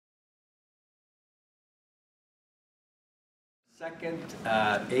Second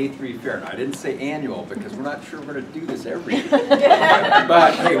A3 Fair. Now, I didn't say annual because we're not sure we're going to do this every year.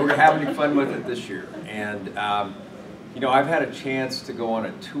 But hey, we're having fun with it this year. And you know, I've had a chance to go on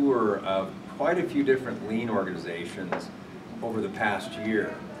a tour of quite a few different lean organizations over the past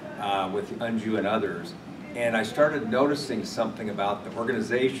year with Unju and others. And I started noticing something about the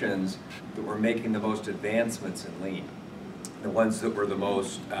organizations that were making the most advancements in lean, the ones that were the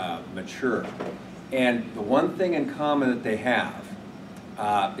most mature. And the one thing in common that they have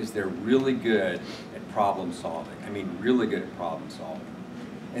is they're really good at problem solving. I mean, really good at problem solving.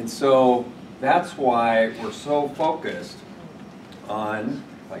 And so that's why we're so focused on,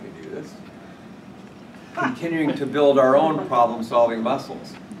 if I can do this, continuing to build our own problem solving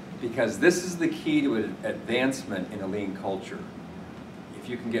muscles. Because this is the key to advancement in a lean culture. If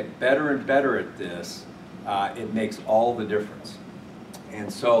you can get better and better at this, it makes all the difference. And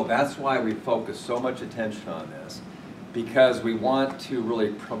so that's why we focus so much attention on this, because we want to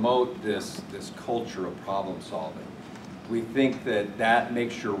really promote this culture of problem solving. We think that that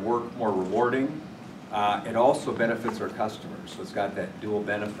makes your work more rewarding. It also benefits our customers, so it's got that dual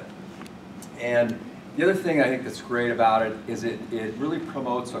benefit. And the other thing I think that's great about it is it really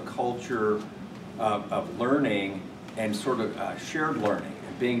promotes a culture of learning and sort of shared learning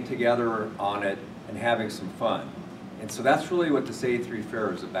and being together on it and having some fun. And so that's really what this A3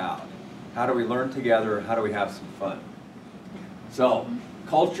 Fair is about. How do we learn together? How do we have some fun? So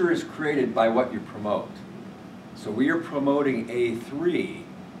culture is created by what you promote. So we are promoting A3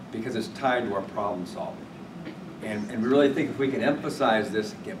 because it's tied to our problem solving. And we really think if we can emphasize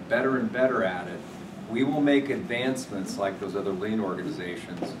this and get better and better at it, we will make advancements like those other lean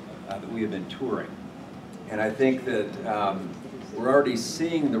organizations that we have been touring. And I think that we're already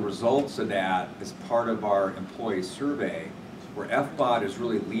seeing the results of that as part of our employee survey, where FBOD is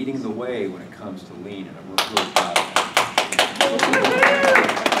really leading the way when it comes to lean, and we're really proud of that.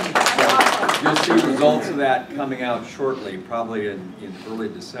 So you'll see results of that coming out shortly, probably in early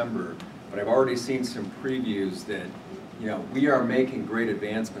December. But I've already seen some previews that, you know, we are making great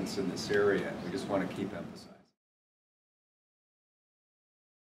advancements in this area. We just want to keep emphasizing.